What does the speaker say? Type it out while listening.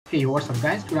Hey, what's up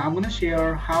guys? Today I'm gonna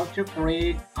share how to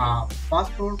create a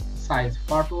passport size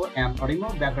photo and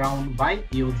remove background by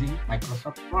using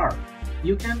Microsoft Word.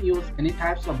 You can use any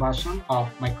types of version of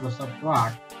Microsoft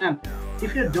Word, and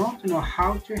if you don't know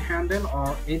how to handle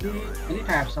or edit any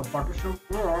types of Photoshop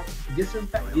work, this is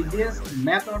the easiest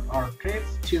method or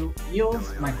tricks to use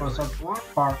Microsoft Word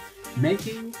for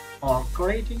making or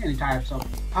creating any types of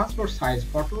passport size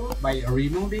photo by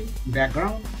removing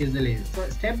background easily. So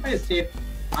step by step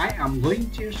I am going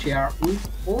to share with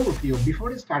all of you.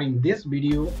 Before starting this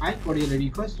video, I cordially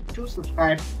request to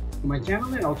subscribe to my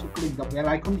channel and also click the bell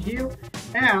icon here.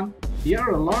 And here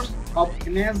are lots of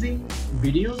amazing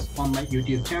videos on my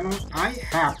YouTube channel. I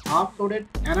have uploaded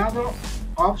another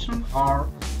option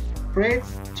or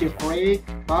tricks to create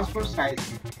passport size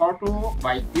photo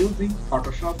by using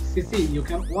Photoshop CC. You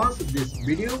can watch this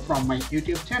video from my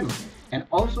YouTube channel and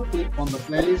also click on the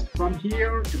playlist from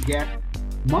here to get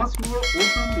much more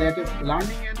awesome latest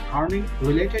learning and earning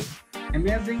related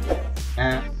amazing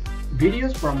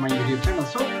videos from my YouTube channel.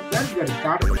 So let's get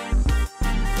started.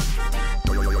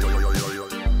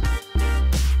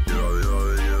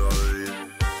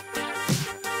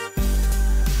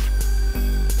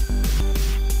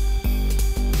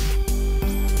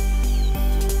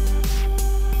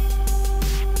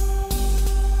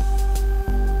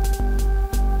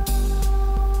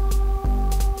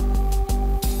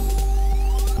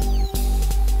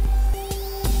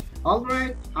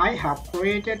 Alright, I have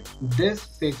created this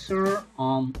picture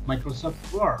on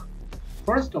Microsoft Word.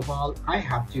 First of all, I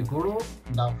have to go to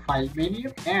the File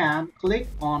menu and click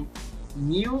on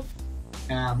New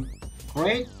and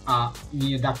create a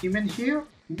new document here.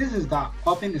 This is the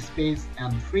open space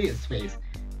and free space.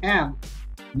 And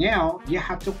now you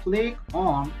have to click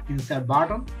on Insert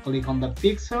button, click on the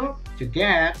picture to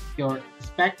get your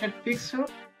expected picture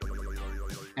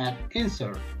and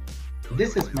insert.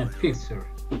 This is my picture.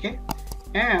 Okay,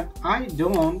 and I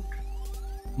don't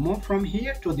move from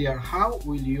here to there. How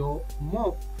will you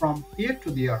move from here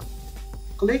to there?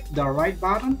 Click the right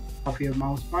button of your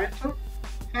mouse pointer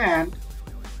and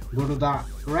go to the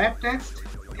wrap text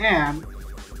and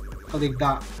click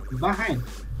the behind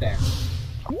text.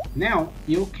 Now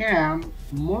you can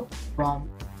move from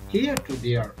here to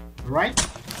there, right?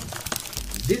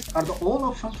 These are the all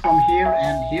options from here,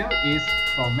 and here is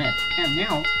format. And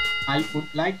now I would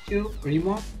like to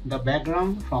remove the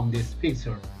background from this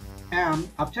picture. And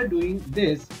after doing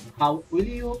this, how will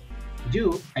you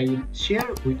do? I will share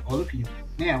with all of you.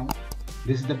 Now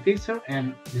this is the picture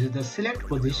and this is the select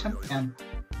position, and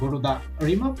go to the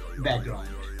remove background.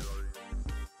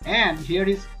 And here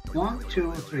is 1,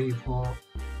 2, 3, 4,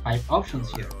 5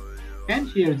 options here. And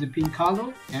here is the pink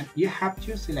color, and you have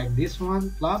to select this one,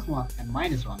 +1 and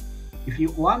 -1. If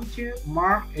you want to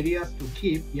mark areas to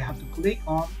keep, you have to click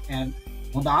on, and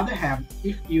on the other hand,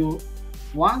 if you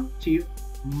want to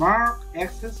mark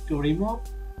access to remove,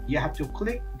 you have to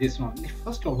click this one.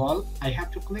 First of all, I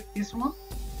have to click this one,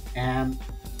 and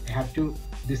I have to,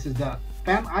 this is the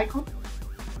pen icon,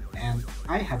 and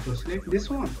I have to select this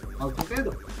one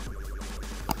altogether.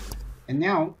 And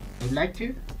now I'd like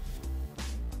to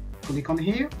click on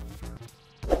here,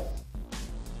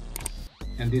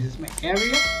 and this is my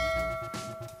area,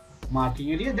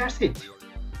 marking area. That's it.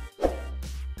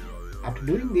 After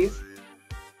doing this,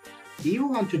 you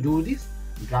want to do this,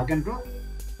 drag and drop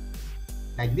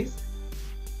like this.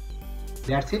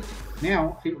 That's it.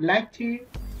 Now I would like to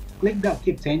click the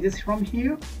keep changes from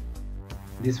here,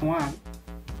 this one.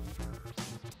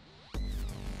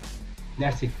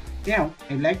 That's it. Now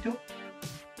I would like to,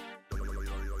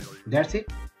 that's it,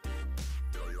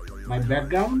 my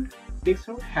background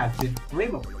picture has been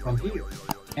removed from here.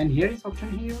 And here is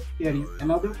option here, here is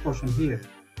another portion here.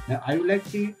 Now I would like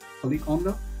to click on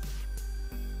the,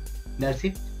 that's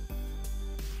it.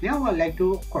 Now I like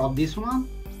to crop this one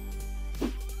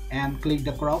and click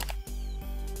the crop,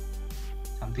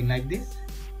 something like this.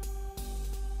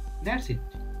 That's it.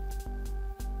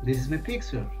 This is my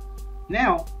picture.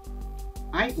 Now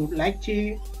I would like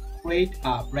to create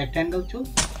a rectangle tool.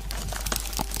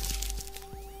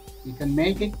 You can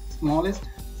make it smallest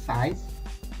size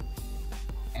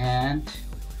and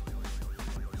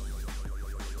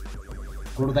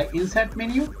go to the insert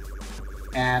menu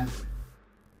and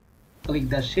click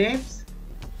the shapes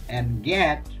and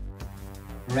get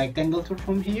rectangle tool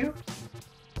from here,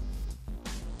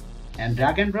 and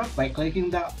drag and drop by clicking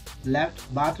the left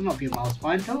button of your mouse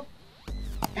pointer.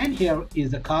 And here is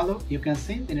the color. You can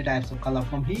see any types of color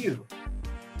from here.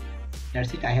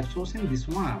 That's it. I have chosen this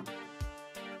one.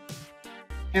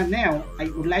 And now I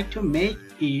would like to make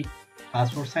it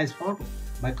passport size photo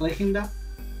by clicking the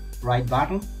right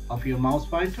button of your mouse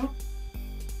pointer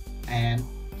and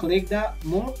click the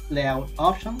more layout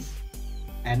options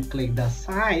and click the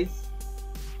size,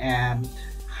 and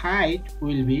height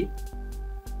will be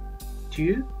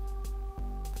 2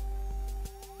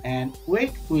 and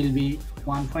weight will be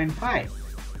 1.5,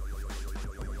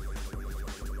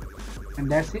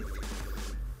 and that's it.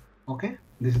 Okay,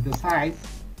 this is the size,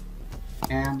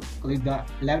 and click the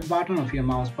left button of your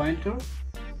mouse pointer,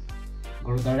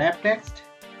 go to the wrap text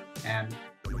and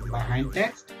behind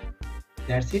text,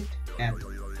 that's it. And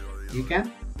you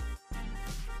can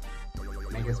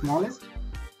make it smallest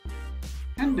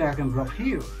and drag and drop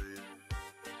here,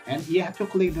 and you have to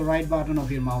click the right button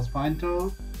of your mouse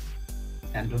pointer,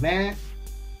 center back,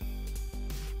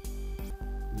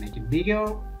 make it bigger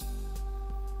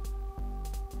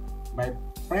by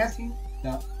pressing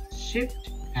the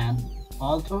shift and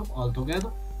alt all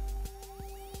together,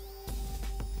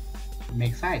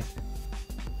 make size.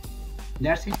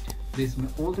 That's it. This is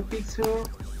all the picture,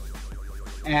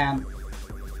 and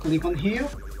click on here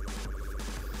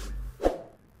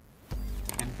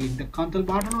and click the control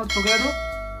button all together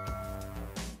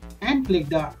and click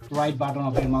the right button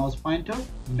of your mouse pointer,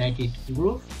 make it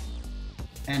group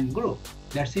and group.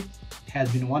 That's it. It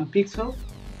has been one pixel.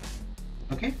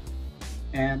 Okay,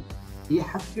 and you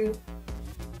have to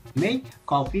make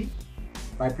copy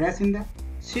by pressing the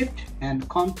shift and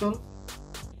control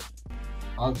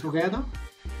all together,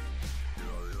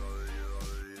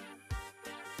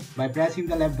 by pressing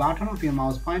the left button of your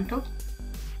mouse pointer,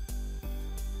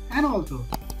 and also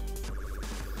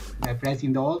by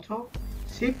pressing the Alt,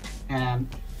 shift and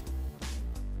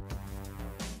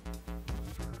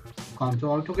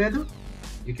control all together.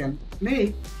 You can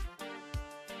make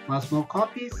much more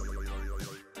copies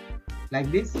like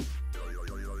this. If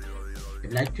you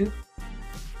like to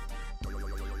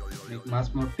make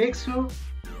much more pixel,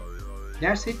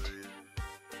 that's it.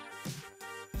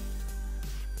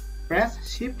 Press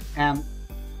shift and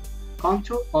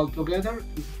control all together,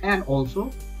 and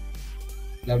also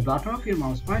left button of your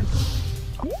mouse pointer,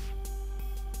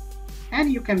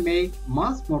 and you can make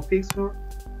much more pixel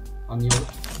on your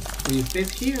free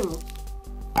space here.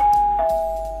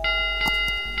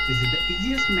 This is the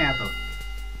easiest method.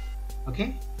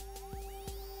 Okay,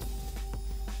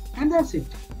 and that's it.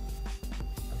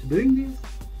 After doing this,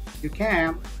 you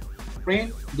can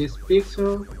print this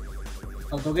picture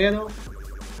all together.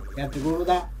 You have to go to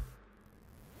the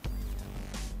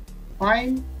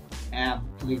file and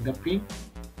click the print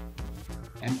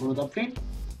and go to the print,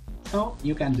 so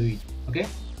you can do it. Okay,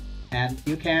 and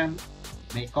you can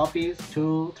make copies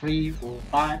 2, 3, 4,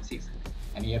 5, 6,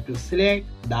 and you have to select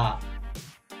the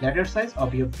letter size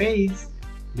of your page.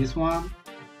 This one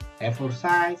A4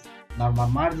 size, normal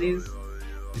margins,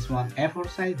 this one A4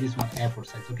 size, this one A4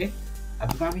 size. Okay,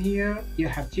 after come here, you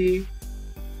have to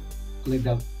click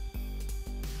the,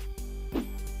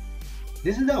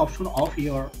 this is the option of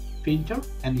your printer,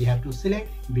 and you have to select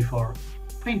before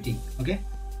printing. Okay,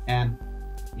 and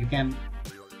you can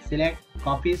select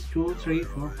copies 2, 3,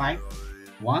 4, 5,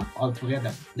 1 all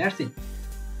together. That's it.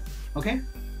 Okay,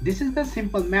 this is the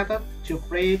simple method to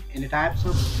create any types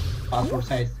of passport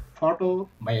size photo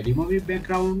by removing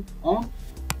background on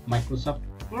Microsoft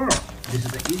Word. This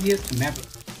is the easiest method.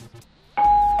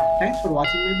 Thanks for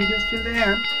watching my videos till the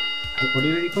end. I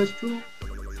cordially request to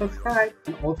subscribe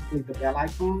and also click the bell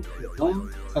icon if you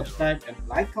don't subscribe, and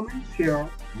like, comment, share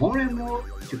more and more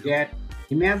to get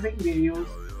amazing videos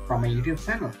from my YouTube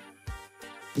channel.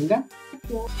 Till then, take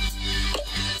care.